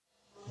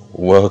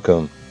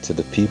Welcome to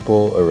the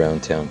People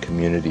Around Town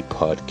Community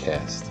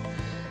Podcast.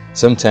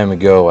 Some time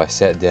ago, I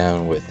sat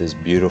down with this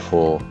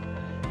beautiful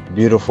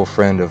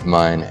friend of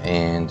mine,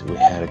 and we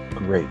had a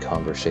great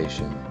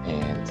conversation,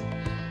 and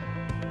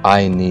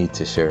I need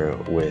to share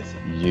it with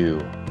you,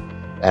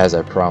 as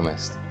I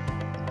promised.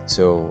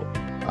 So,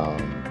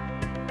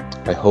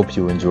 I hope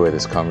you enjoy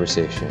this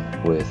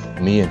conversation with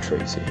me and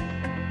Tracy.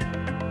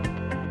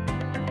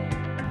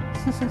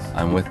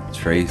 I'm with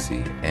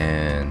Tracy,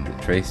 and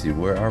Tracy,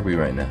 where are we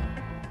right now?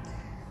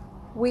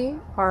 We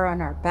are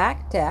on our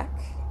back deck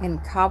in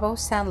Cabo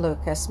San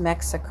Lucas,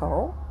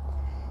 Mexico,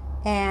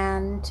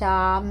 and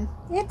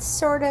it's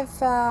sort of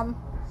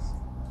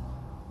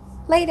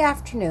late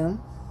afternoon,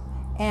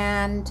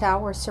 and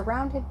we're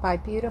surrounded by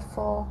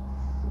beautiful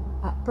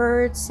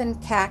birds and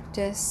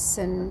cactus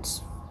and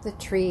the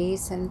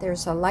trees, and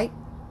there's a light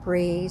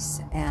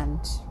breeze, and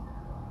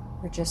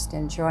we're just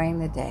enjoying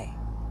the day.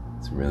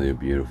 It's really a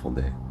beautiful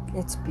day.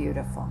 It's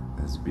beautiful.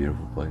 It's a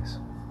beautiful place.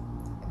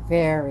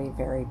 Very,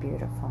 very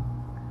beautiful.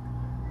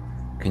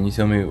 Can you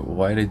tell me,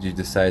 why did you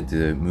decide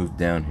to move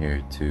down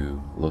here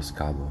to Los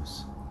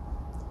Cabos?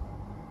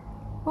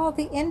 Well,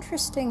 the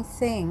interesting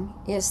thing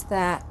is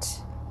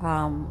that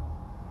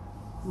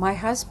my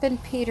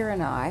husband Peter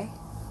and I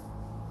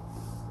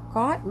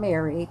got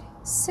married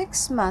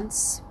 6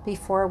 months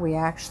before we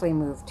actually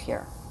moved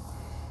here.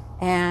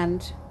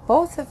 And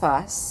both of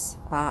us,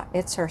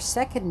 it's our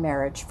second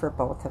marriage for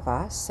both of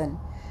us,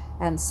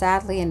 and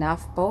sadly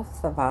enough,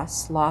 both of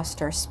us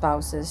lost our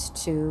spouses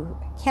to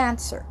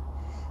cancer.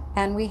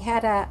 And we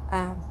had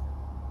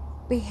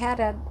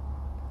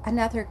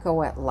another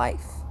go at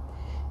life,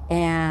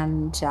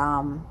 and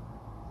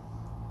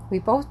we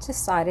both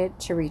decided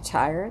to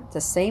retire the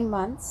same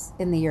month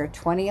in the year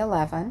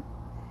 2011,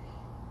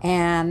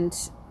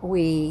 and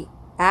we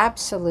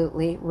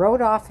absolutely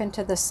rode off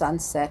into the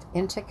sunset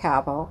into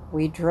Cabo.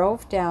 We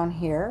drove down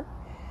here.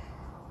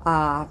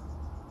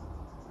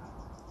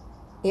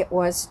 It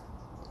was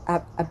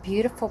a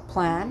beautiful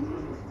plan.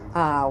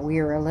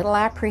 We were a little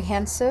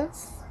apprehensive,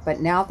 but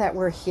now that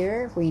we're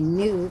here, we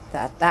knew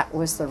that that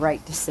was the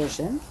right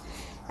decision.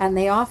 And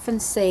they often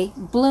say,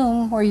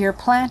 bloom where you're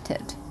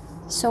planted.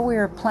 So we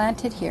were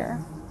planted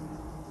here,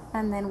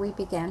 and then we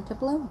began to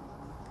bloom.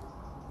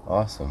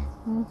 Awesome.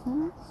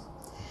 Mm-hmm.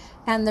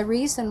 And the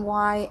reason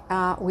why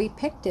we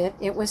picked it,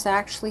 it was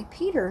actually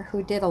Peter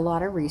who did a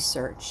lot of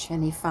research,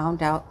 and he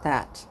found out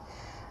that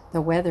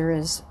the weather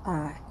is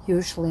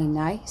usually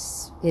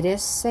nice. It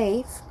is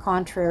safe,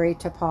 contrary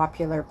to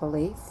popular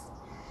belief.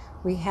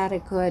 We had a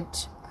good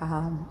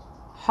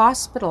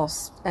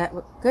hospitals,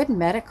 good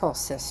medical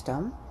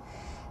system,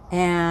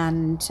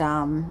 and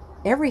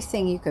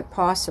everything you could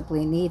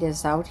possibly need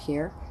is out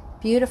here.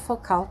 Beautiful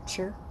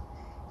culture,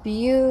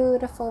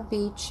 beautiful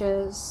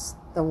beaches.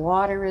 The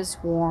water is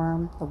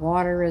warm. The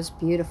water is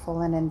beautiful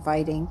and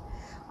inviting.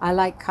 I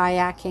like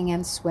kayaking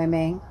and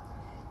swimming.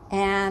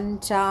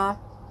 And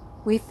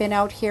we've been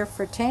out here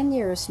for 10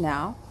 years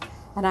now.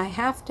 And I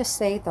have to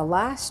say the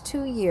last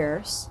 2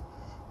 years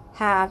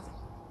have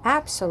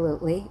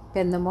absolutely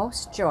been the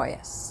most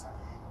joyous,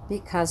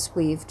 because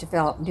we've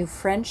developed new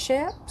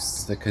friendships.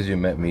 Is that because you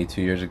met me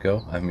 2 years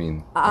ago? I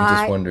mean, I'm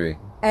just wondering.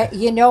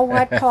 You know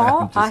what,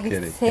 Paul? I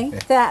kidding.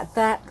 think that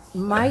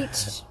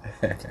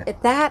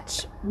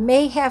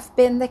may have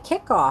been the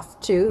kickoff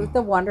to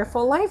the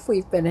wonderful life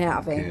we've been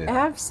having. Good.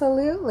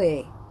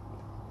 Absolutely.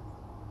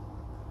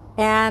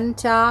 And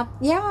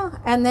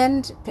and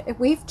then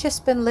we've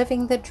just been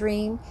living the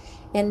dream,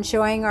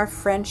 enjoying our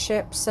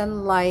friendships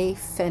and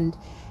life, and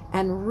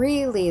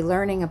really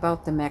learning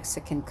about the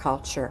Mexican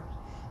culture.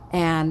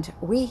 And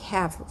we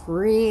have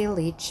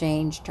really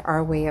changed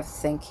our way of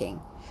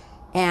thinking.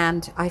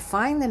 And I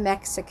find the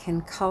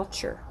Mexican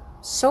culture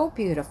so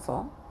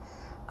beautiful.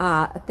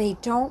 They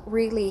don't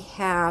really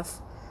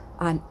have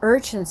an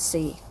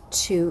urgency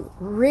to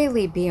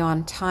really be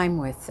on time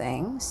with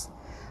things,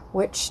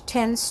 which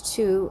tends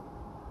to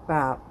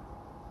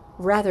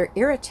rather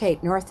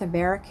irritate North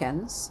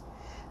Americans,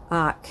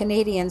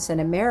 Canadians and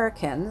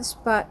Americans,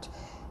 but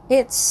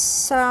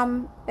it's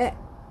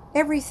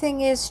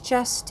everything is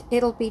just,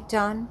 it'll be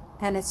done,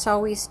 and it's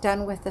always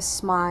done with a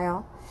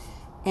smile,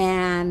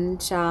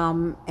 and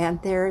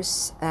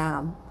there's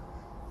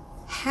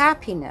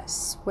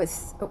happiness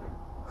with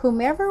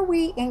whomever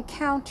we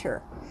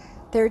encounter.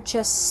 They're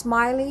just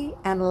smiley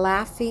and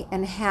laughy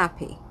and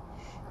happy.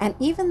 And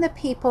even the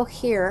people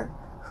here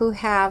who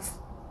have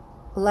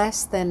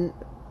less than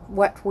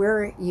what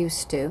we're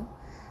used to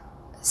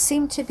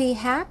seem to be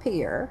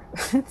happier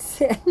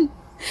than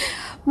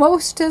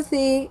most of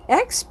the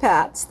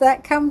expats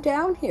that come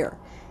down here.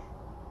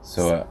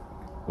 So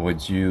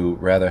would you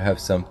rather have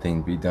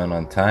something be done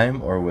on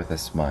time or with a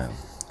smile?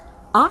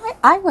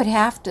 I would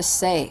have to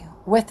say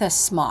with a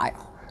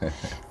smile.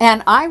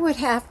 And I would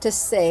have to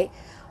say,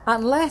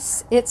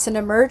 unless it's an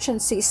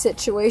emergency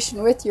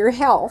situation with your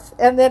health,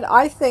 and then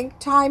I think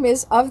time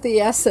is of the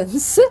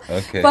essence.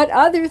 Okay. But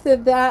other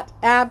than that,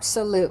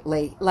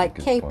 absolutely. Like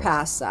Good que point.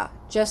 pasa.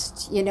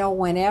 Just,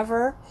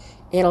 whenever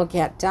it'll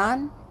get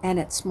done, and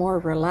it's more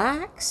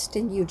relaxed,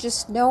 and you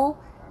just know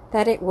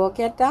that it will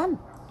get done.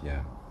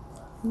 Yeah.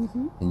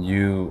 Mm-hmm. And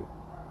you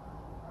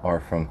are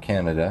from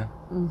Canada.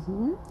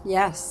 Mm-hmm.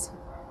 Yes.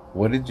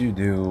 What did you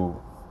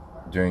do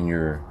during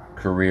your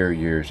career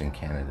years in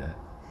Canada?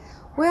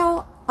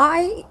 Well,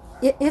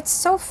 it's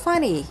so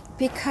funny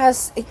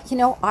because,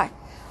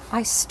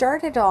 I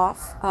started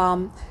off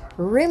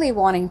really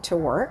wanting to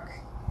work.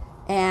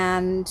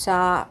 And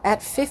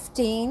at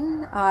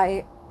 15,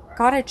 I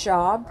got a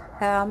job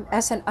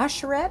as an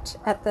usherette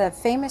at the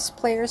famous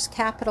Players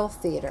Capitol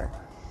Theater.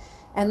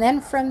 And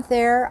then from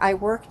there, I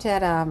worked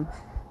at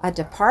a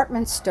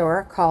department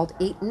store called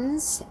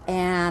Eaton's,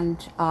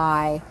 and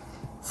I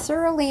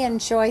thoroughly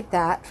enjoyed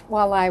that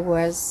while I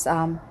was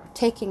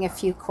taking a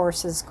few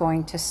courses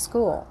going to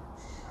school.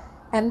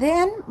 And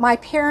then my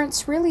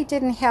parents really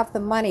didn't have the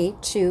money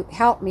to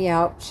help me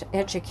out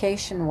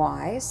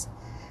education-wise,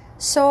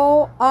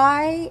 so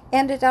I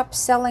ended up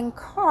selling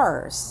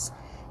cars.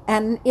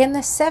 And in the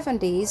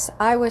 70s,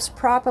 I was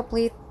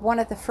probably one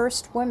of the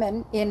first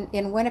women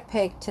in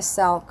Winnipeg to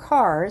sell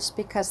cars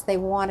because they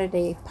wanted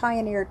a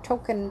pioneer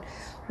token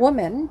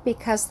woman,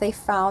 because they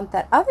found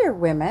that other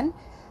women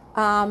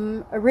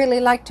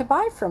really liked to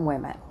buy from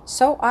women.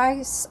 So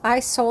I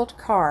sold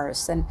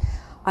cars, and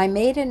I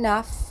made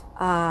enough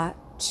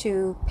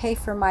to pay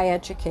for my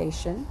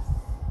education,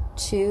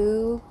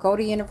 to go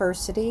to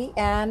university,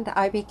 and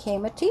I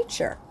became a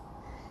teacher.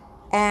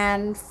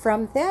 And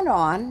from then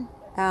on,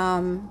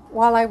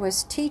 while I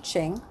was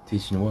teaching...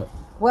 Teaching what?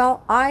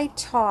 Well, I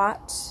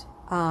taught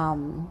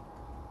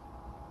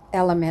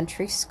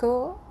elementary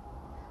school.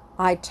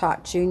 I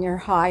taught junior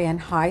high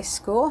and high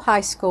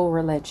school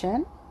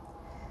religion.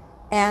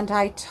 And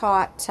I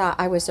taught,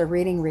 I was a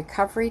reading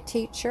recovery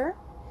teacher,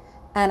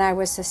 and I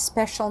was a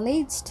special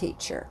needs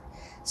teacher.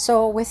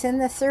 So within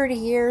the 30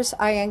 years,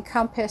 I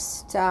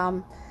encompassed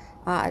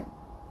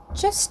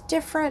just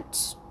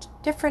different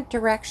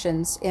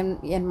directions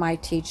in my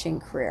teaching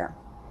career.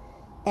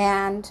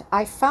 And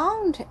I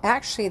found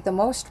actually the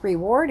most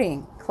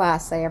rewarding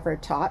class I ever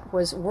taught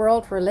was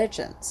world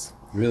religions.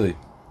 Really?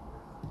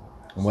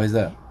 And why is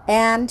that?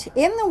 And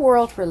in the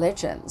world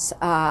religions,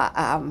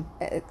 I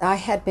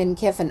had been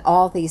given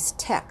all these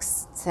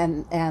texts,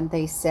 and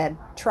they said,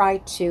 try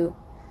to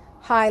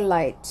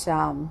highlight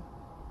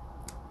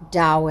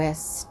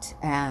Taoist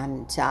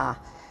and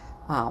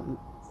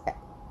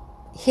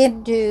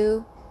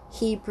Hindu,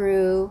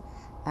 Hebrew,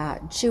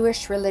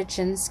 Jewish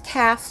religions,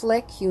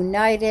 Catholic,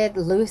 United,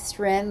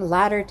 Lutheran,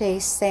 Latter-day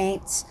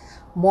Saints,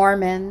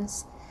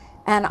 Mormons.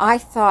 And I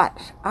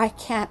thought, I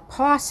can't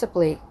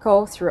possibly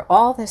go through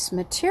all this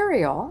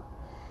material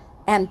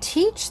and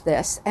teach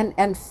this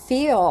and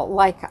feel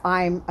like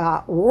I'm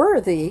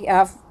worthy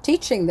of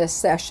teaching this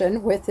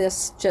session with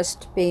this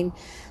just being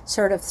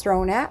sort of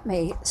thrown at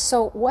me.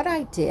 So what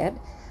I did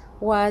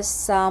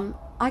was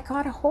I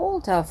got a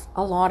hold of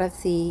a lot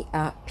of the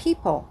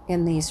people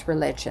in these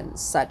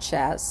religions, such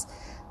as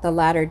the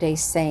Latter-day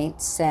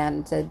Saints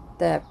and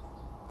the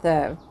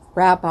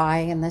rabbi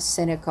in the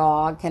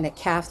synagogue and a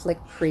Catholic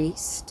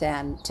priest,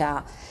 and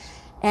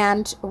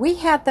we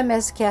had them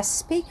as guest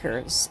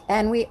speakers.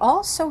 And we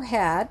also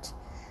had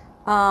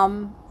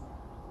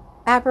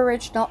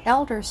Aboriginal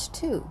elders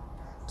too,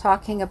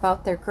 talking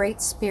about their Great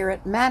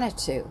Spirit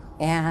Manitou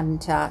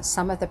and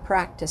some of the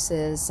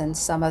practices and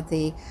some of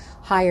the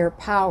higher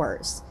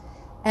powers.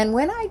 And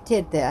when I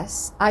did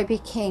this, I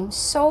became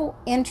so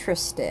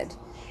interested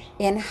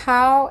in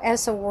how,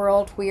 as a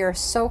world, we are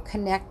so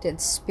connected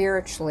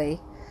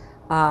spiritually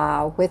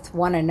with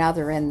one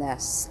another in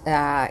this.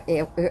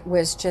 It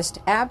was just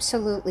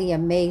absolutely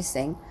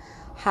amazing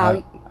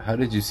how... How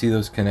did you see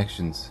those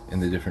connections in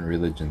the different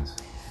religions?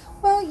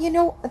 Well,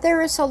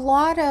 there is a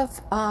lot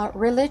of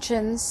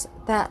religions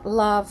that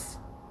love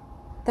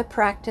the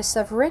practice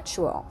of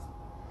ritual.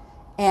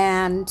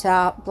 And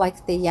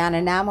like the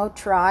Yanomamo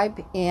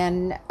tribe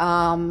in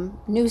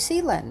New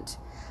Zealand,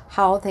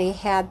 how they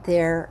had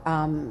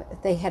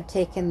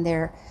taken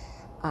their...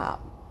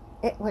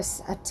 it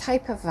was a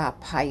type of a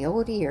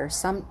peyote or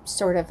some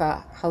sort of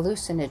a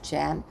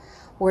hallucinogen,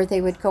 where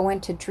they would go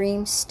into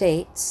dream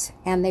states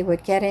and they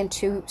would get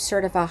into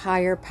sort of a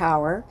higher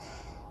power,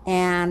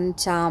 and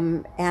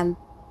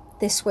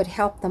this would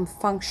help them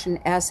function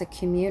as a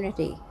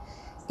community.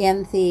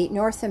 In the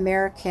North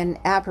American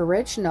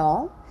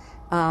Aboriginal,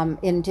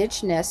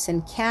 Indigenous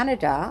in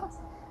Canada,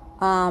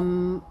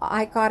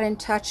 I got in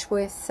touch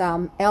with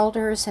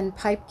elders and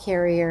pipe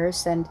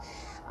carriers, and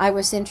I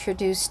was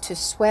introduced to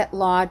sweat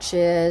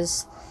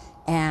lodges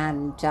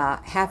and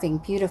having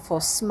beautiful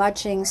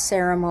smudging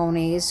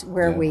ceremonies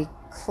where we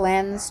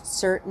cleansed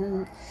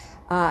certain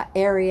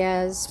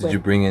areas. Did you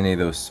bring any of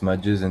those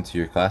smudges into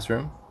your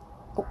classroom?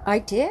 I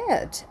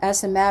did.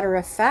 As a matter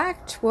of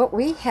fact, what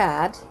we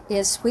had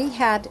is we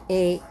got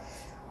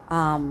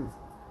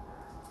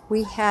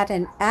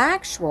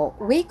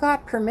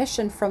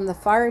permission from the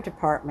fire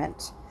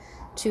department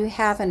to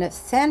have an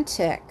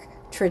authentic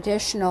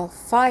traditional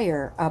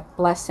fire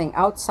blessing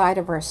outside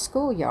of our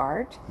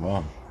schoolyard.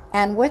 Wow.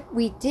 And what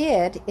we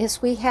did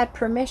is we had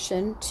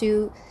permission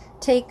to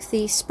take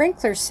the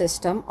sprinkler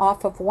system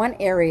off of one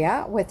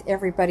area with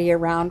everybody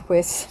around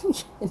with,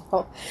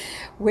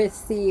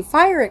 with the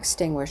fire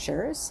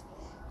extinguishers.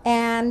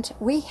 And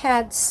we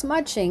had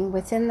smudging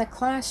within the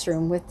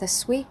classroom with the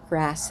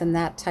sweetgrass and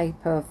that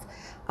type of,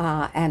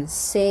 and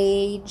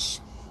sage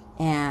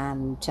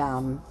and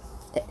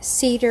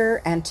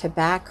cedar and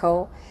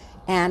tobacco.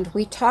 And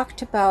we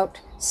talked about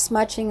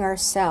smudging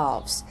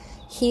ourselves,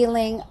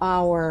 healing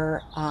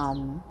our,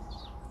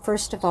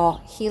 first of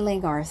all,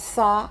 healing our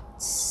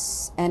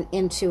thoughts and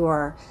into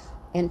our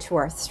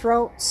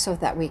throats so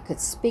that we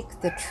could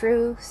speak the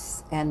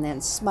truth, and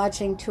then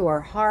smudging to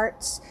our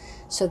hearts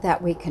so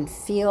that we can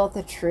feel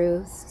the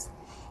truth,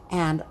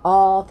 and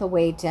all the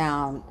way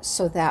down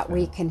so that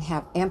we can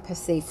have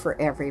empathy for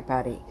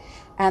everybody.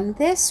 And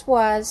this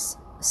was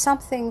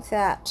something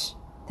that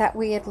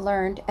we had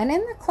learned. And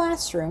in the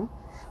classroom,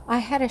 I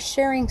had a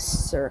sharing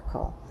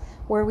circle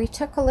where we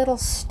took a little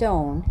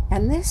stone,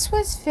 and this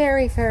was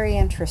very, very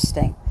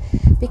interesting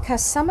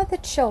because some of the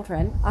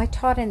children, I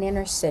taught in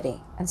inner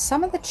city, and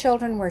some of the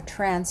children were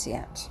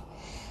transient.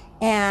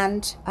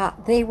 And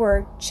they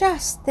were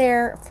just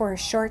there for a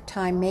short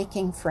time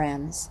making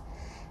friends.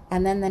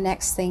 And then the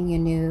next thing you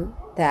knew,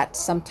 that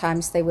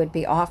sometimes they would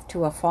be off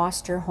to a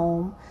foster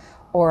home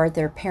or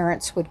their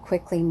parents would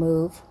quickly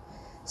move.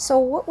 So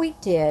what we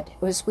did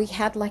was we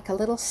had like a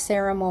little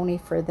ceremony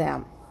for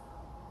them.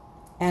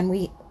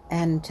 And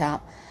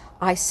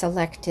I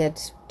selected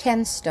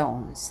 10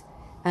 stones.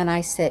 And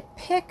I said,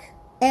 pick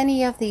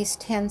any of these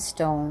 10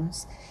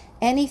 stones,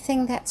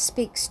 anything that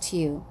speaks to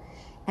you.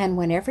 And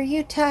whenever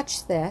you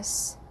touch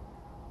this,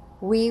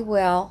 we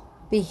will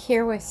be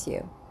here with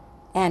you.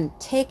 And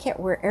take it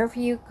wherever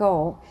you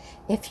go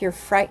if you're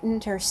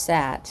frightened or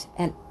sad.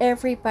 And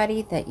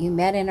everybody that you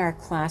met in our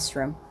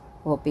classroom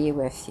will be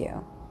with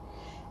you.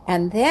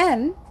 And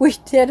then we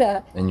did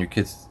And your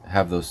kids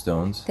have those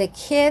stones? The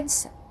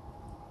kids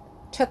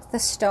took the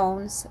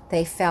stones.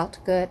 They felt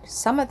good.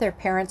 Some of their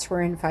parents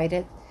were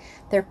invited.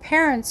 Their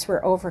parents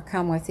were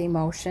overcome with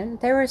emotion.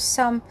 There were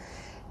some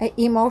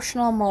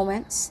emotional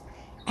moments.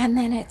 And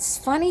then it's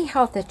funny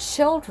how the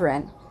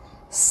children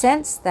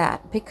sensed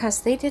that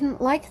because they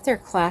didn't like their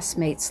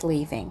classmates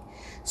leaving.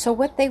 So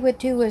what they would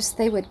do is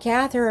they would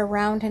gather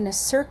around in a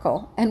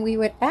circle, and we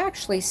would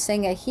actually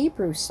sing a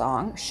Hebrew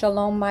song,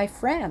 Shalom, my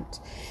friend.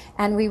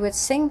 And we would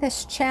sing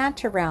this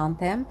chant around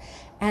them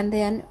and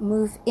then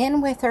move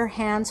in with our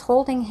hands,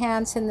 holding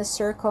hands in the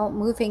circle,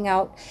 moving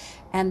out,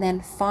 and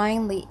then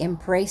finally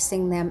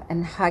embracing them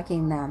and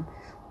hugging them,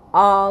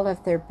 all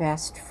of their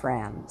best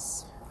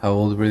friends. How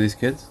old were these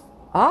kids?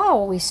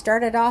 Oh, we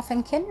started off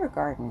in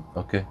kindergarten.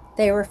 Okay.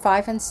 They were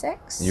 5 and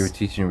 6. You were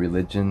teaching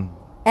religion?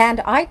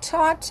 And I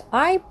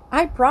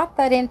brought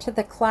that into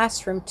the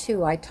classroom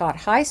too. I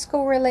taught high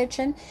school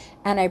religion,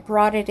 and I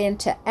brought it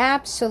into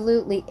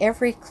absolutely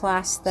every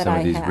class that I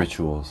had. Some of these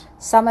rituals.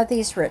 Some of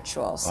these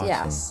rituals, awesome.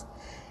 Yes.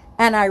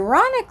 And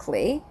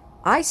ironically,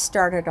 I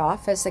started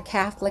off as a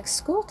Catholic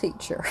school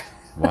teacher.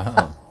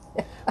 Wow.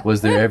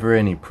 Was there ever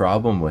any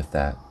problem with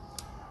that?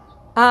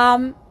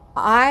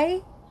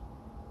 I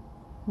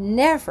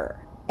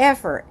never,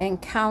 ever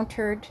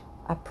encountered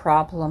a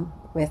problem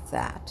with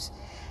that.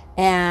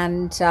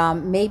 And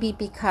maybe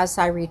because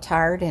I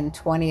retired in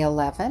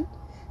 2011,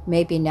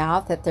 maybe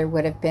now that there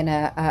would have been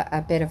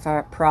a bit of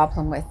a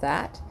problem with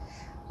that.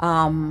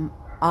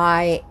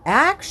 I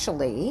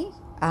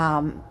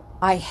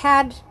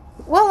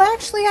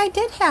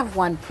did have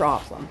one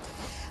problem.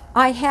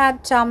 I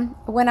had,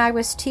 when I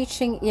was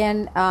teaching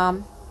in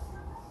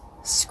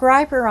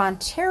Scriber,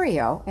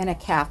 Ontario, in a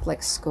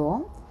Catholic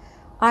school,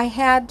 I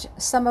had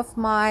some of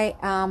my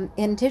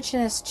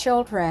Indigenous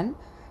children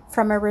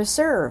from a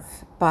reserve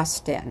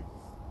bussed in.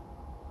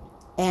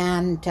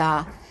 And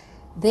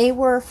they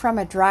were from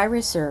a dry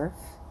reserve,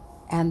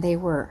 and they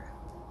were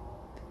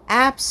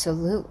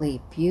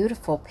absolutely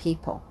beautiful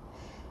people.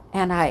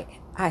 And I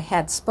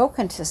had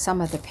spoken to some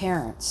of the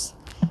parents,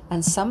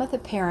 and some of the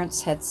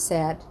parents had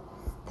said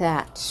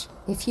that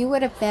if you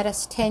would have met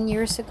us 10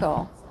 years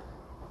ago,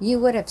 you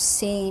would have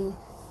seen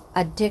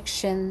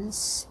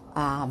addictions,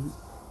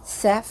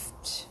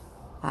 theft,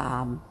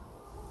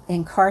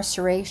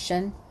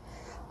 incarceration.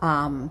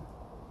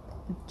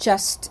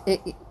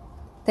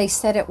 They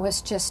said it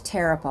was just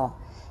terrible.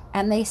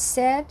 And they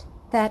said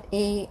that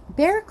a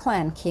Bear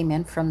Clan came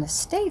in from the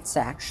States,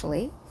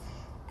 actually,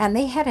 and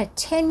they had a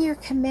 10-year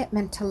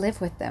commitment to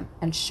live with them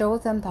and show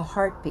them the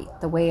heartbeat,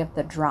 the way of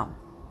the drum.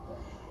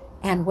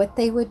 And what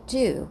they would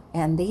do,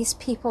 and these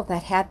people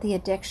that had the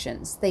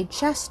addictions, they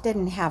just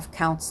didn't have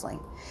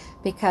counseling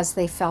because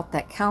they felt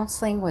that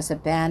counseling was a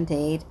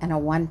Band-Aid and a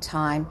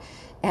one-time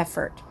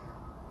effort.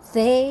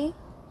 They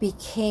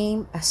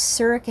became a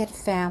surrogate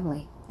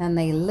family, and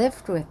they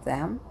lived with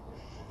them,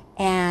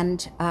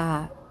 and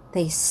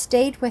they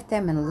stayed with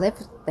them and lived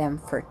with them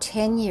for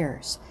 10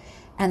 years.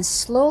 And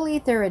slowly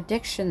their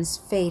addictions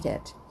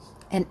faded.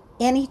 And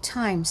any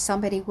time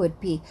somebody would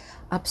be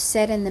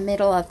upset in the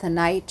middle of the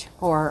night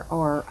or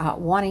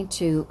wanting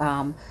to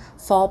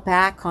fall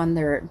back on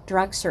their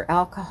drugs or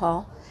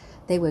alcohol,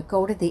 they would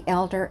go to the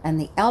elder, and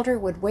the elder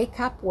would wake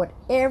up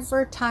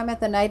whatever time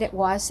of the night it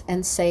was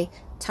and say,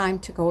 time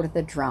to go to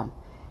the drum.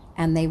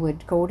 And they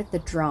would go to the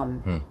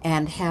drum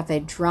and have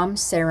a drum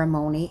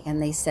ceremony, and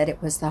they said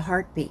it was the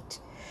heartbeat,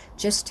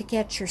 just to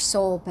get your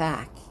soul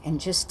back and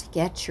just to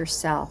get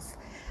yourself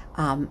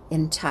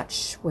in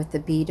touch with the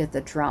beat of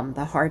the drum,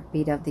 the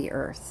heartbeat of the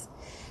earth.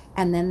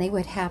 And then they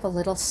would have a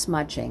little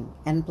smudging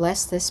and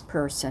bless this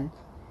person,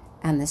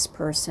 and this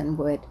person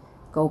would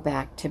go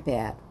back to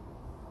bed.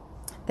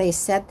 They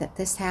said that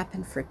this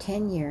happened for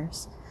 10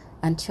 years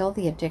until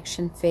the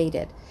addiction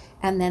faded.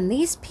 And then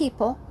these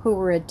people who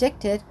were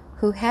addicted,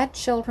 who had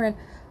children,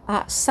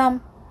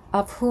 some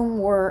of whom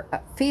were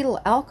fetal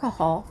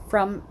alcohol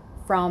from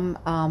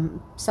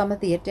some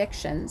of the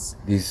addictions.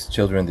 These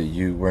children that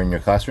you were in your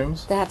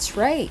classrooms? That's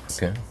right.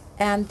 Okay.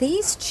 And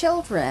these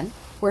children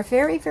were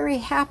very, very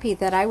happy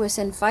that I was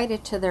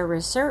invited to their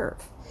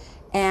reserve.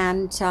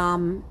 And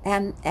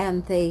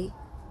they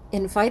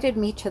invited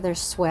me to their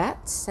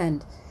sweats,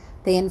 and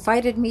they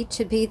invited me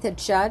to be the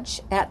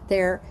judge at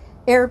their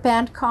air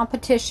band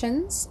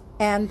competitions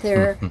and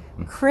their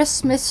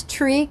Christmas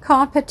tree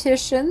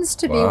competitions,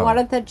 to be one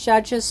of the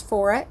judges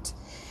for it.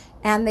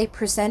 And they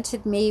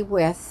presented me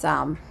with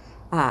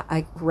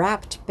a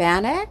wrapped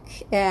bannock,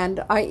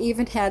 and I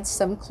even had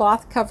some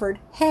cloth-covered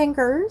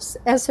hangers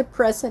as a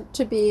present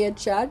to be a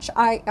judge.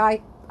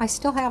 I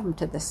still have them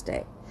to this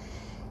day.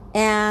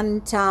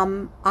 And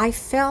I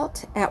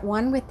felt at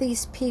one with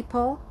these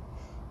people,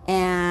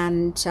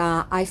 and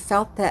I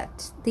felt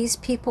that these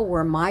people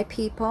were my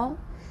people,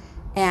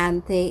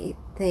 and they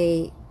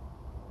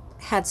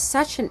had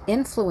such an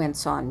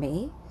influence on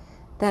me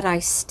that I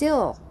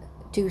still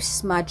do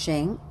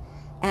smudging,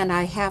 and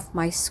I have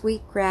my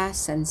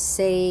sweetgrass and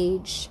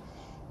sage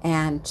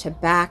and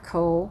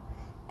tobacco.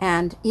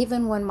 And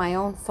even when my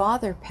own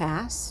father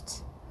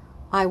passed,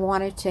 I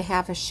wanted to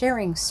have a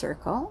sharing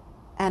circle,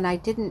 and I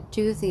didn't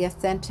do the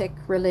authentic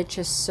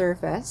religious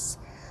service.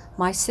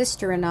 My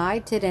sister and I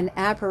did an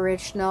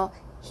Aboriginal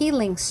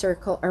healing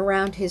circle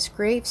around his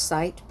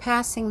gravesite,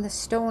 passing the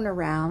stone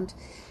around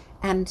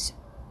and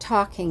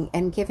talking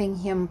and giving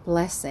him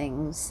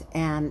blessings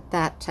and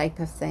that type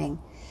of thing.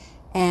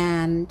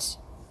 And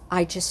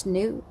I just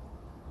knew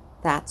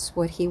that's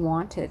what he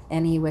wanted,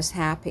 and he was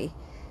happy.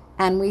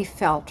 And we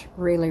felt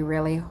really,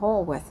 really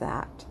whole with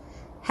that,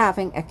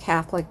 having a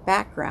Catholic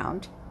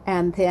background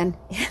and then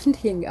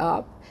ending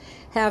up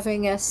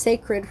having a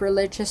sacred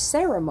religious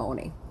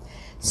ceremony.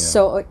 Yeah.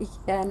 So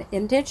an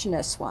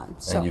indigenous one.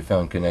 So, and you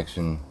found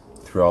connection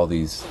through all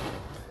these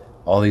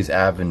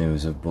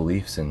avenues of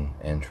beliefs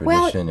and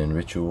tradition and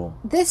ritual.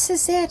 This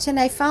is it. And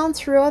I found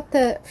throughout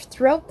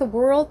the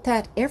world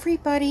that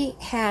everybody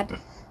had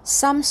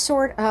some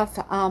sort of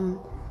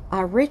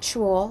a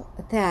ritual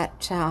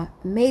that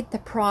made the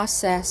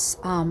process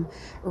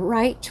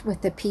right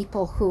with the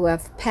people who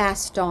have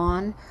passed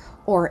on,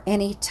 or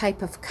any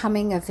type of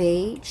coming of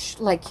age,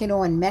 like,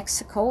 in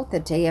Mexico, the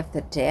Day of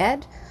the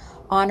Dead,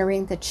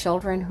 honoring the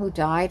children who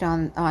died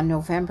on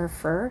November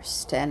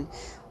 1st, and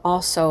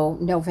also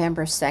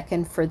November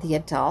 2nd for the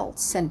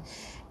adults, and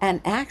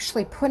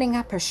actually putting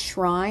up a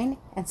shrine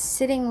and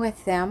sitting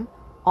with them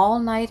all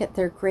night at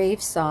their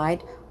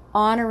graveside,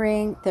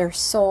 honoring their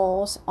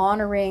souls,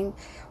 honoring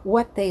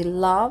what they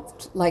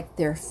loved, like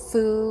their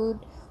food,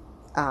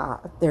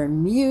 their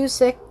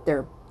music,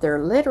 their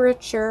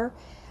literature,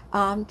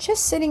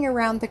 just sitting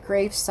around the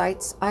grave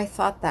sites. I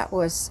thought that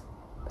was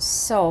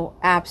so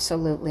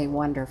absolutely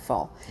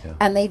wonderful. Yeah.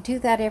 And they do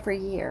that every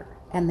year.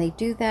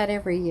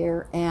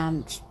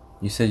 And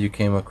you said you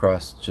came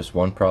across just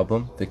one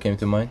problem that came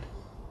to mind?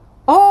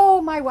 Oh,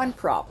 my one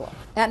problem.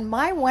 And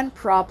my one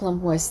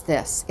problem was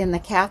this. In the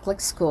Catholic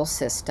school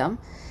system,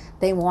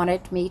 they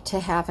wanted me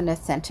to have an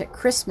authentic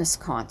Christmas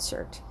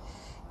concert.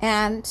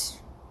 And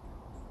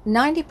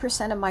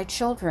 90% of my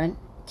children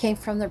came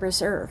from the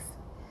reserve.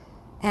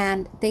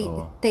 And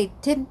they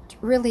didn't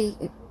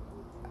really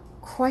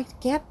quite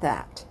get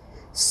that.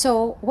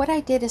 So what I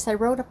did is I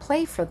wrote a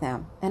play for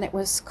them, and it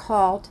was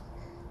called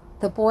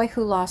The Boy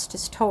Who Lost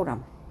His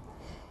Totem.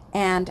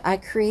 And I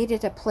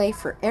created a play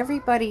for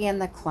everybody in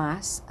the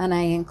class, and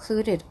I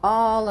included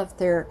all of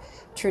their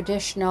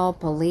traditional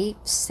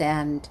beliefs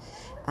and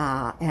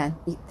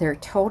their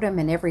totem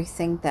and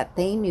everything that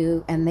they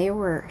knew and they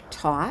were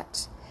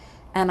taught.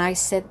 And I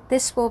said,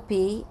 this will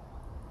be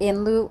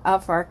in lieu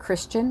of our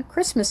Christian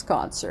Christmas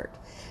concert.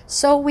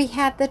 So we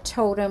had the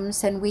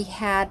totems and we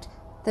had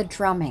the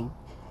drumming,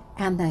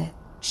 and the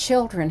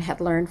children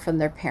had learned from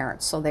their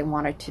parents, so they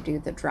wanted to do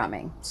the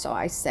drumming. So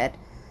I said,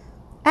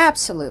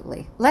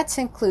 absolutely, let's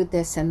include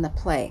this in the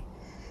play.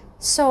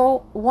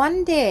 So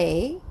one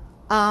day,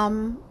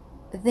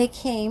 they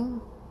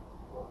came,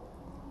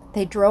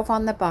 they drove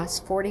on the bus,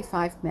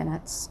 45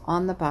 minutes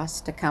on the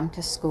bus to come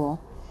to school,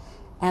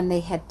 and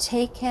they had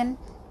taken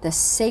the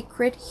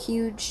sacred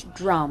huge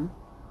drum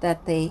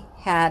that they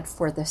had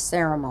for the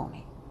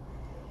ceremony,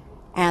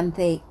 and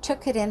they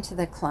took it into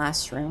the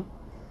classroom,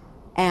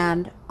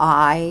 and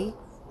I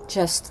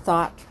just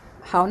thought,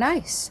 how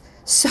nice.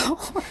 So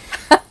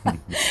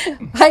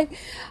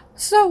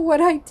So what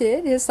I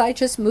did is I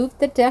just moved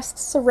the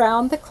desks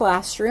around the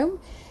classroom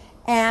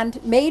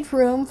and made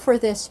room for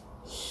this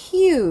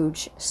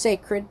huge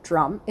sacred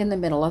drum in the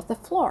middle of the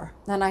floor.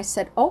 And I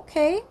said,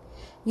 okay,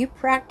 you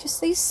practice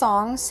these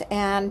songs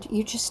and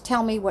you just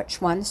tell me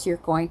which ones you're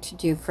going to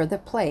do for the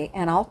play,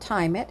 and I'll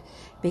time it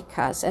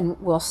and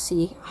we'll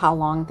see how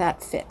long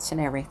that fits and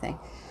everything.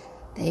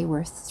 They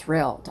were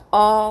thrilled.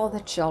 All the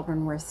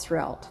children were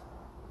thrilled.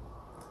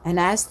 And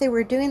as they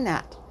were doing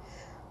that,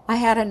 I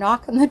had a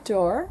knock on the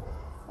door,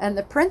 and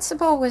the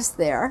principal was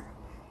there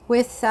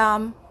with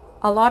a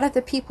lot of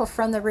the people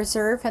from the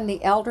reserve and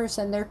the elders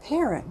and their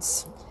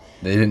parents.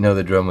 They didn't know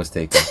the drum was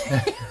taken.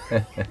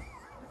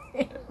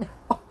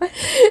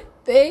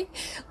 They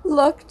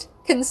looked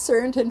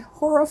concerned and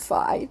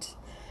horrified.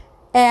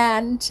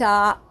 And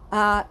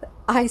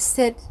I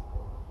said,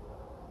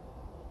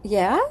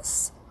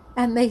 yes?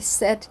 And they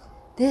said,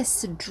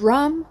 this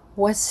drum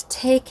was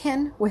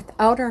taken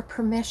without our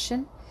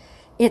permission.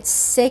 It's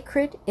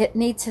sacred. It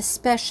needs a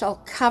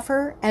special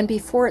cover. And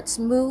before it's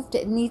moved,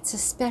 it needs a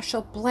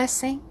special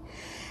blessing.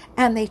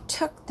 And they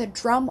took the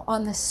drum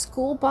on the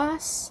school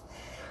bus.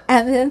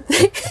 And then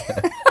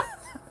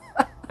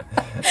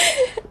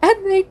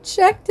they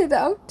checked it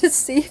out to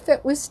see if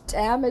it was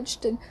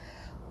damaged. And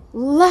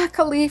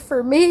luckily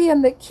for me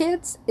and the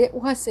kids, it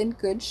was in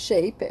good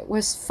shape. It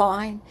was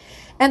fine.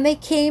 And they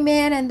came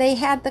in and they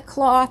had the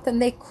cloth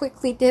and they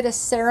quickly did a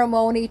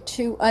ceremony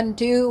to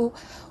undo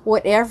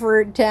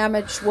whatever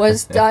damage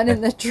was done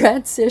in the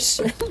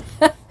transition.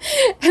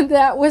 And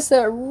that was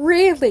a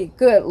really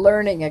good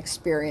learning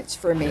experience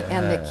for me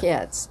and the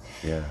kids.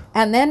 Yeah.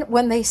 And then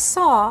when they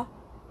saw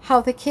how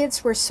the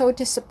kids were so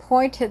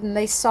disappointed and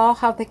they saw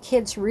how the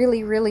kids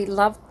really, really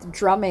loved the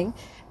drumming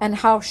and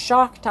how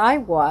shocked I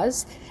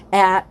was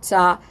at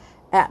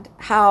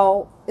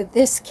how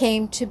this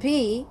came to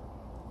be,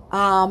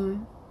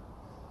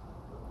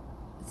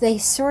 they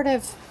sort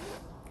of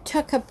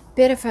took a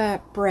bit of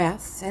a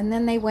breath, and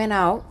then they went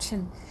out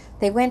and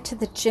they went to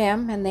the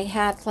gym and they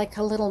had like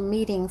a little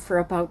meeting for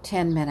about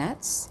 10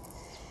 minutes.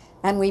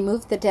 And we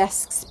moved the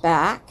desks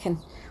back and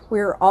we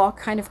were all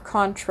kind of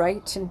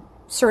contrite and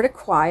sort of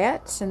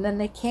quiet. And then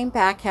they came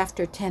back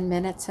after 10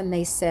 minutes and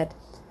they said,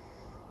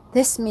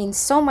 this means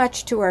so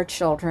much to our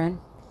children.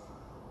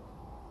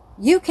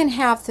 You can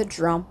have the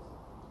drum.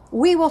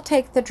 We will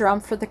take the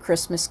drum for the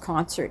Christmas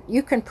concert.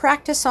 You can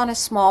practice on a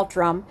small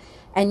drum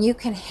and you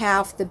can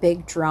have the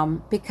big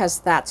drum because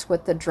that's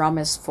what the drum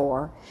is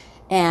for.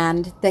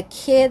 And the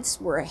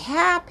kids were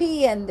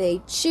happy and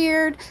they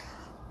cheered.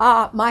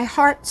 My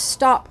heart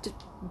stopped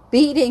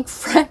beating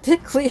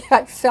frantically.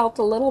 I felt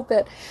a little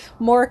bit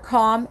more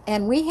calm.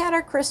 And we had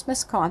our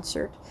Christmas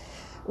concert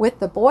with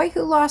The Boy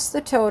Who Lost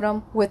the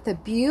Totem, with the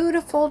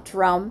beautiful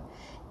drum,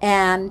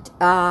 and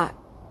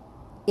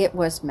it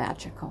was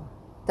magical.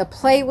 The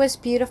play was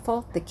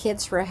beautiful. The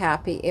kids were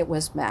happy. It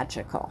was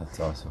magical. That's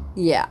awesome.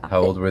 Yeah.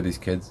 How old were these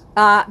kids?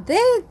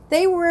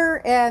 They were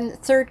in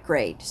third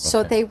grade,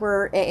 so they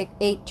were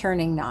 8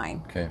 turning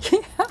 9. Okay.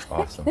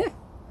 Awesome.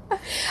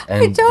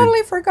 I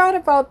totally forgot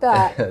about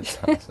that. That's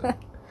awesome.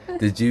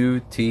 Did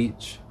you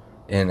teach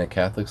in a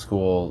Catholic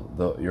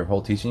school your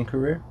whole teaching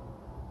career?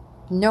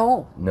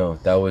 No. No,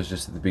 that was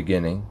just at the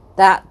beginning.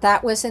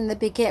 That was in the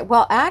beginning.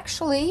 Well,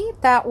 actually,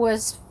 that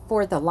was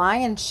for the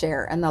lion's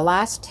share. And the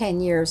last 10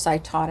 years I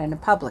taught in a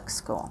public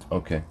school.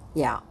 Okay.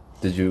 Yeah.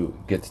 Did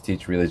you get to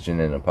teach religion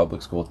in a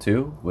public school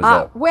too? Was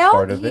that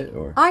part of it?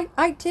 Or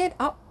I did.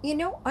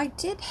 I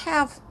did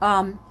have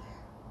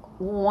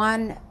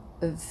one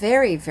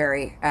very,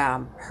 very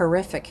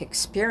horrific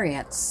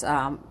experience.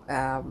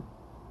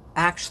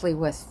 Actually,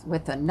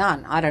 with a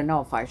nun. I don't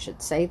know if I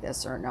should say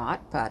this or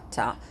not,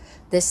 but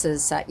this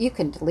is you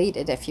can delete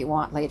it if you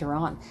want later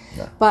on.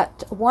 Yeah.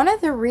 But one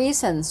of the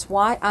reasons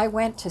why I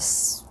went to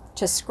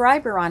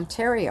Scriber,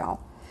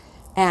 Ontario,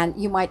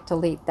 and you might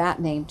delete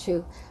that name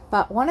too.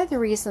 But one of the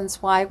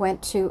reasons why I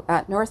went to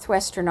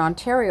Northwestern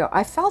Ontario,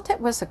 I felt it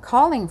was a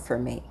calling for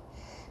me,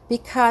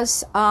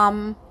 because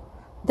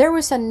there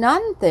was a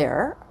nun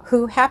there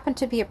who happened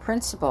to be a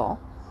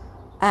principal,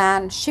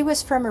 and she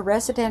was from a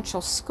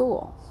residential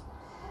school,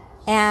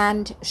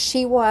 and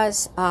she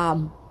was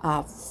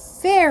a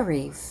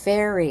very,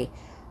 very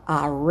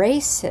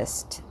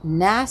racist,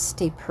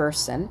 nasty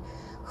person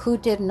who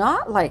did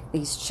not like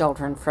these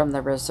children from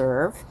the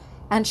reserve,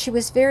 and she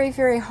was very,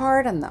 very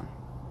hard on them.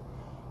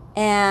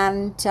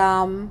 And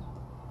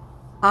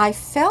I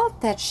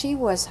felt that she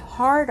was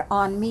hard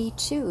on me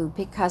too,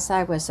 because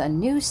I was a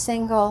new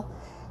single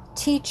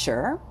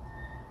teacher,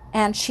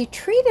 and she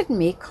treated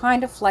me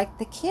kind of like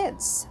the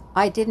kids.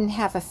 I didn't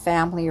have a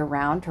family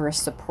around or a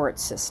support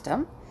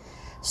system.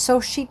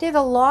 So she had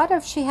a lot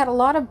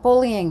of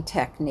bullying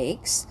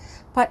techniques,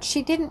 but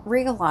she didn't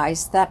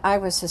realize that I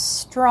was a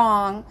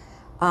strong,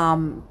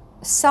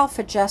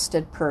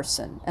 self-adjusted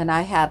person, and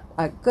I had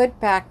a good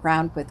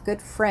background with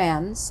good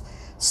friends.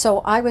 So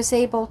I was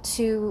able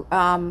to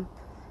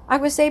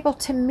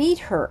meet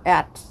her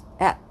at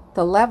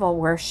the level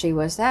where she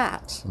was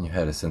at. And you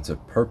had a sense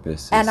of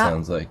purpose. And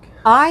sounds like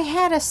I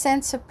had a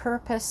sense of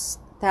purpose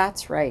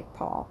That's right,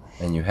 Paul.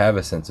 And you have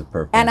a sense of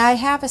purpose. And I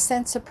have a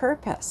sense of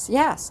purpose,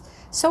 yes.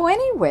 So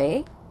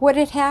anyway, what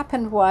had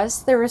happened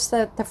was there was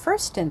the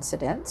first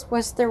incident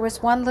was there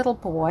was one little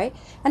boy,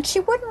 and she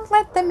wouldn't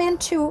let them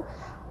into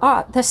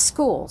the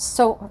schools.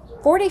 So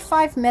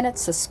 45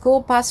 minutes, the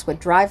school bus would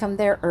drive them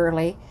there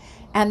early,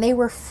 and they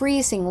were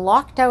freezing,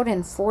 locked out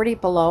in 40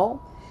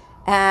 below.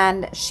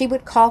 And she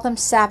would call them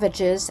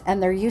savages,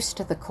 and they're used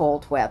to the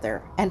cold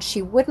weather. And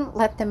she wouldn't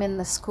let them in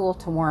the school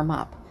to warm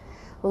up.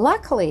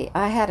 Luckily,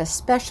 I had a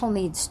special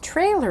needs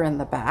trailer in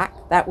the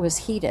back that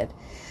was heated.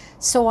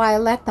 So I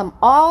let them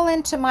all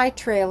into my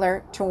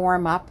trailer to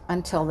warm up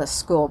until the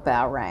school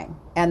bell rang.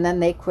 And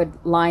then they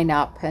could line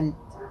up and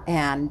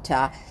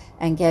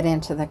get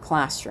into the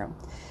classroom.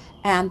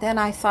 And then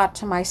I thought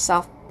to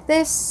myself,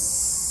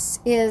 this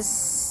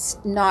is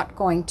not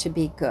going to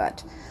be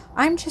good.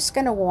 I'm just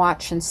going to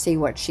watch and see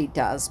what she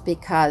does,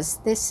 because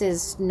this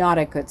is not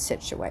a good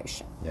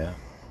situation. Yeah.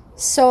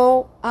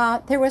 So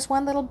there was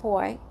one little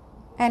boy,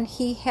 and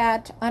he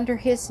had under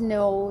his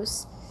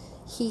nose,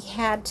 he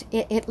had,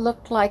 it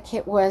looked like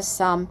it was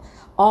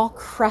all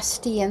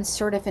crusty and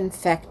sort of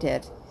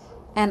infected.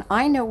 And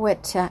I know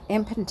what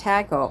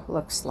impetigo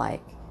looks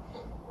like.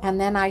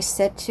 And then I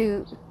said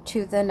to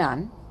the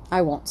nun,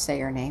 I won't say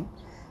her name,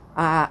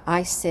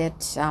 I said,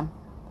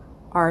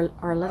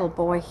 our little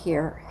boy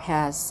here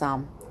has,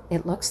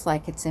 it looks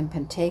like it's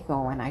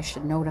impetigo, and I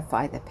should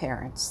notify the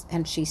parents.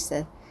 And she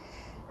said,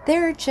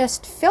 they're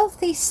just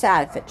filthy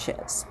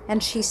savages.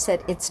 And she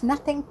said, it's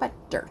nothing but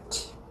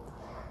dirt.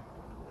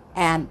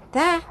 And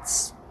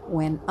that's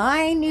when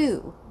I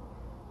knew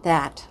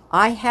that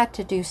I had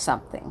to do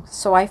something.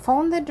 So I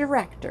phoned the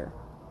director,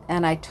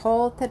 and I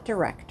told the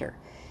director,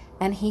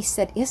 and he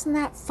said, isn't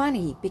that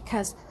funny?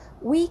 Because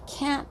we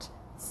can't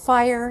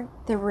fire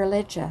the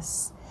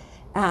religious,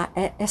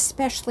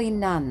 especially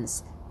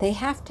nuns. They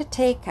have to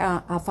take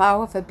a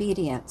vow of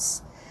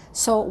obedience.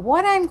 So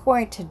what I'm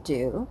going to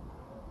do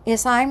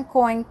is I'm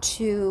going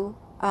to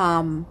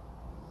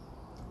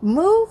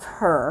move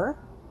her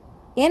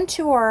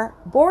into our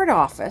board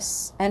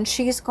office, and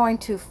she's going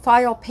to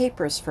file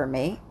papers for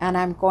me, and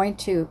I'm going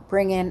to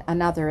bring in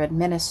another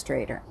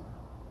administrator.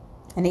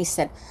 And he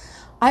said,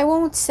 I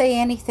won't say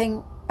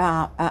anything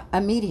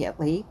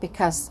immediately,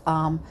 because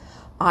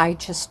I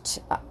just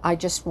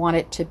want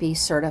it to be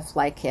sort of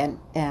like an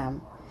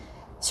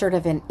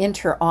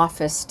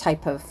inter-office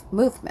type of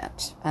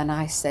movement. And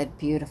I said,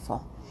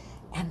 beautiful.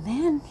 And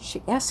then she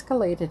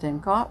escalated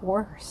and got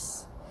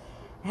worse.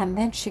 And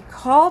then she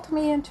called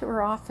me into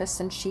her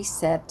office, and she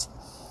said,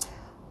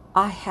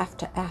 I have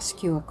to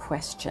ask you a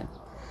question.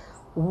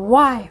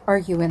 Why are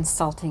you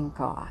insulting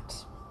God?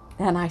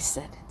 And I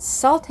said,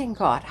 insulting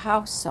God?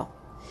 How so?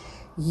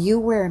 You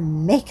wear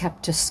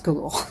makeup to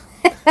school.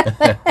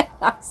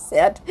 I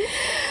said,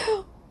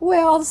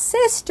 well,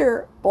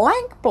 sister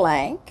blank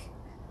blank,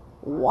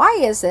 why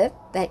is it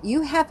that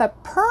you have a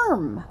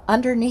perm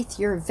underneath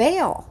your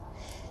veil?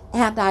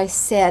 And I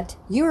said,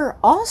 you're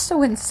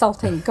also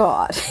insulting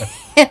God.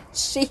 And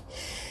she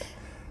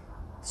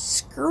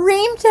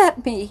screamed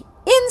at me,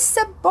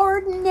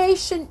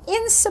 insubordination,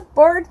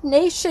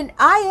 insubordination,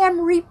 I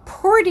am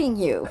reporting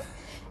you.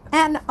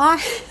 And I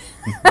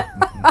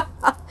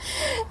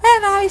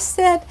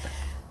said,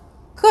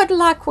 good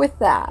luck with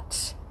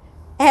that.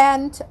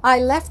 And I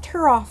left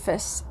her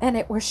office, and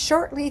it was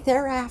shortly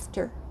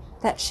thereafter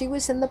that she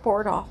was in the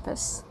board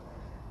office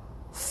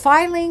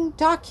filing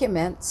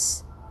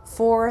documents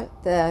for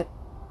the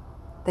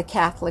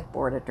Catholic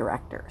Board of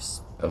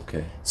Directors.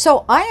 Okay.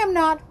 So I am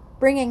not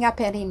bringing up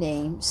any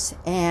names,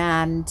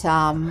 and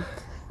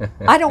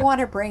I don't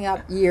want to bring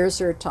up years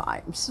or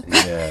times.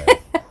 Yeah.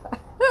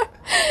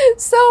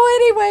 So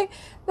anyway,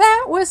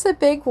 that was a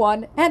big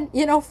one. And,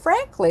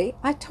 frankly,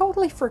 I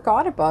totally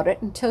forgot about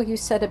it until you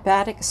said a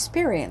bad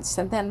experience.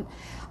 And then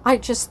I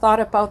just thought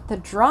about the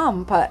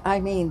drum, but I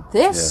mean,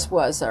 this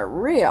was a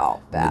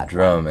real bad one. The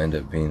drum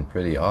ended up being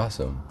pretty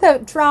awesome. The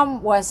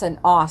drum was an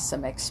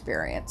awesome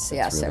experience.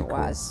 That's yes, really it cool.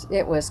 was.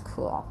 It was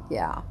cool.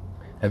 Yeah.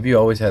 Have you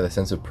always had a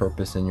sense of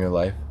purpose in your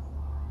life?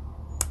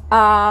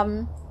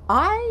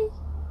 I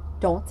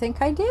don't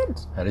think I did.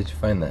 How did you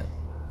find that?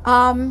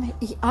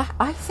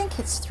 I think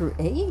it's through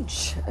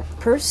age.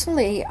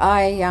 Personally,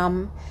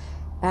 you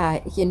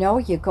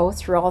go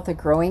through all the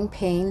growing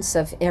pains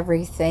of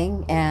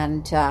everything,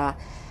 and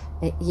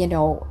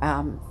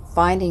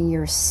finding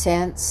your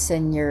sense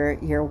and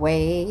your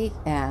way,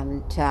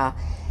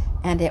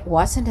 and it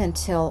wasn't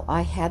until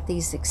I had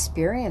these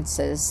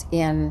experiences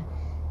in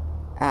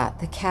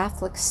the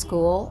Catholic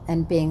school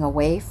and being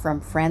away from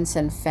friends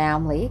and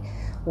family,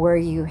 where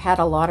you had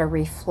a lot of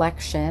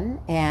reflection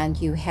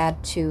and you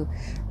had to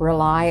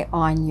rely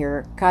on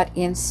your gut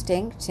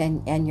instinct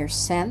and your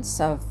sense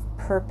of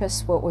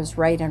purpose, what was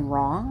right and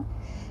wrong.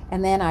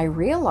 And then I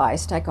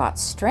realized I got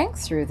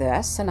strength through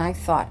this, and I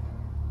thought,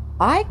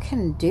 I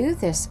can do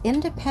this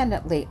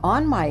independently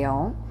on my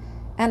own,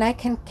 and I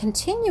can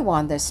continue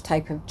on this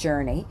type of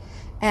journey.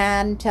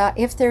 And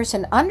if there's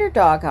an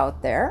underdog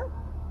out there,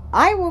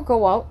 I will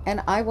go out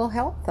and I will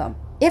help them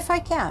if I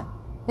can.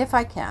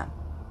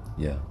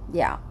 Yeah.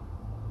 Yeah.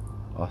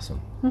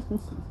 Awesome.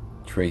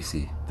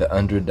 Tracy, the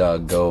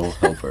underdog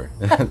helper.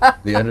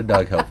 The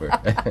underdog helper.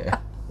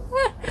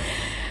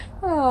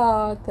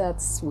 Oh,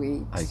 that's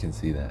sweet. I can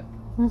see that.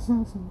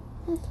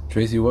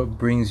 Tracy, what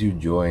brings you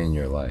joy in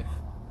your life?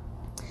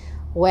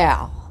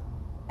 Well,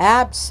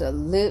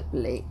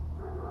 absolutely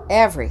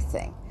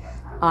everything.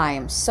 I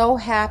am so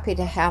happy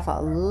to have a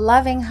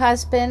loving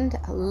husband,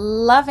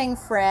 loving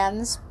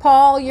friends.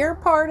 Paul, you're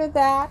part of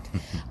that.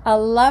 A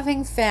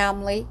loving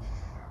family.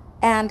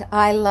 And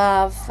I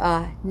love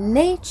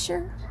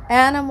nature,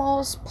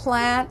 animals,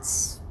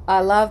 plants.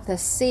 I love the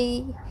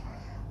sea.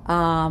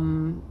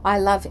 I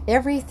love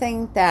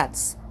everything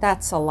that's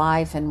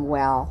alive and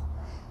well.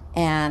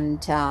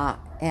 And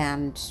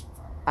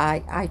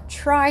I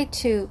try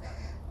to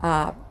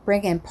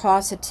bring in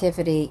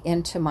positivity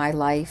into my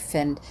life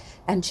and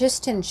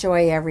just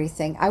enjoy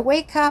everything. I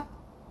wake up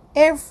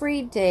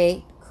every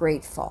day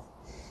grateful,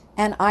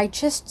 and I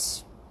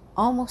just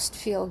almost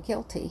feel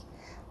guilty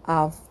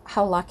of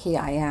how lucky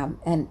I am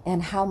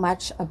and how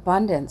much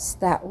abundance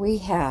that we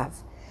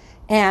have.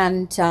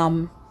 And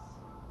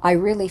I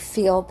really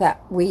feel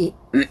that we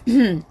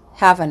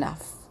have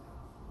enough,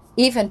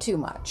 even too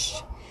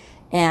much.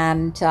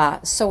 And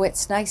so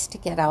it's nice to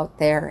get out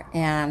there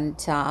and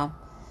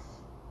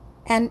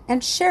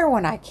share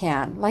when I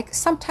can. Like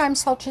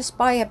sometimes I'll just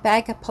buy a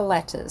bag of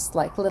paletas,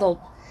 like little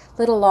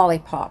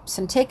lollipops,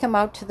 and take them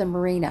out to the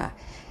marina.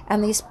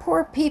 And these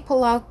poor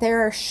people out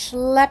there are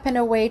schlepping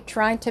away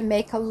trying to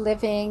make a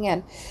living,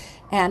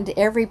 and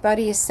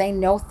everybody is saying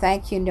no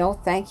thank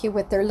you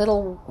with their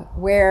little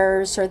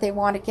wares, or they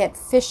want to get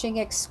fishing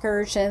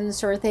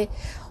excursions, or they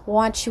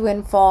want you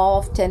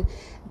involved, and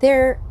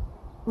they're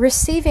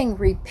receiving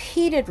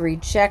repeated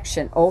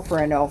rejection over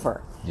and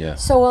over. Yeah.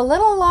 So a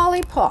little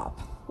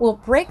lollipop will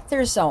break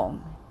their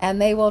zone,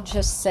 and they will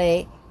just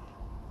say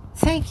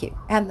thank you,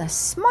 and the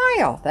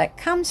smile that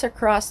comes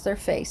across their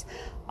face.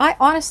 I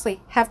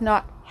honestly have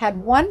not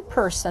had one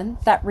person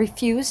that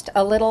refused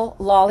a little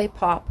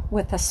lollipop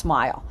with a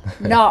smile.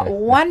 Not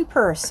one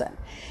person.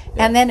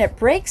 Yeah. And then it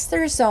breaks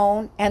their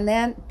zone, and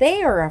then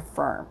they are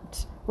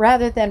affirmed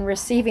rather than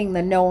receiving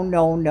the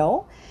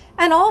no.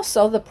 And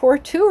also the poor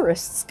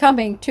tourists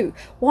coming to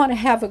want to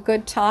have a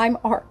good time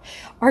are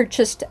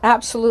just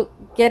absolute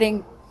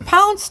getting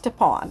pounced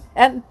upon.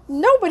 And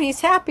nobody's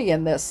happy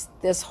in this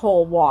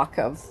whole walk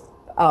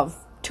of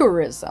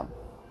tourism.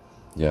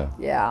 Yeah.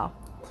 Yeah.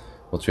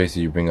 Well,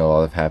 Tracy, you bring a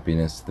lot of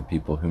happiness to the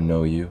people who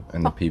know you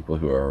and the people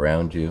who are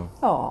around you.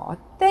 Oh,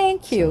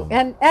 thank you. So.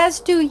 And as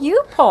do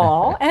you,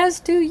 Paul.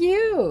 As do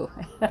you.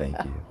 Thank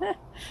you.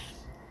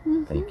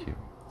 Thank you.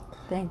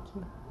 Thank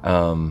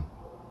you.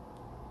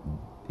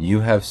 You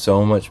have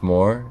so much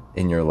more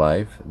in your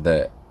life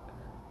that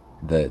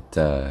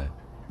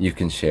you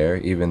can share.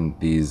 Even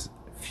these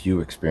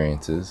few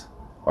experiences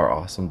are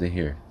awesome to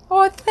hear.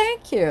 Oh,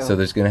 thank you. So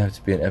there's going to have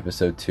to be an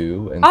episode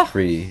 2 and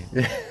 3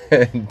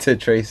 to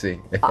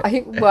Tracy.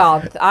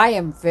 I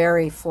am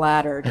very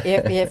flattered.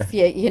 If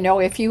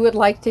if you would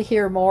like to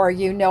hear more,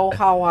 you know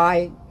how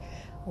I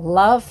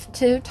love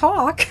to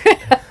talk.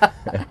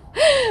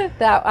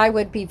 That I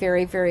would be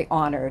very, very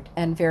honored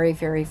and very,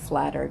 very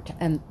flattered.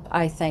 And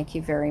I thank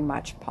you very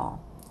much,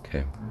 Paul.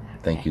 Okay.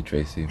 Thank you,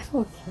 Tracy.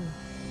 Okay.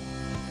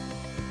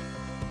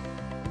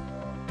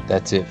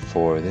 That's it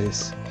for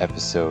this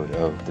episode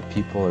of the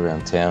People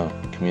Around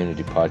Town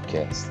Community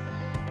Podcast.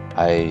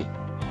 I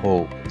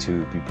hope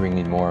to be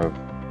bringing more of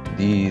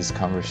these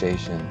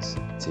conversations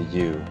to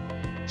you,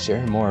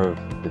 sharing more of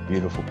the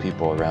beautiful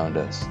people around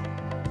us,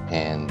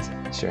 and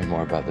sharing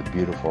more about the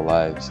beautiful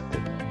lives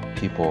that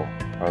people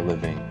are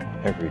living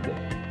every day.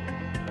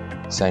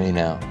 Signing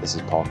out, this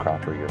is Paul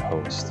Cropper, your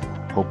host,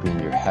 hoping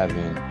you're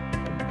having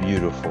a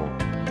beautiful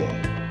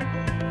day.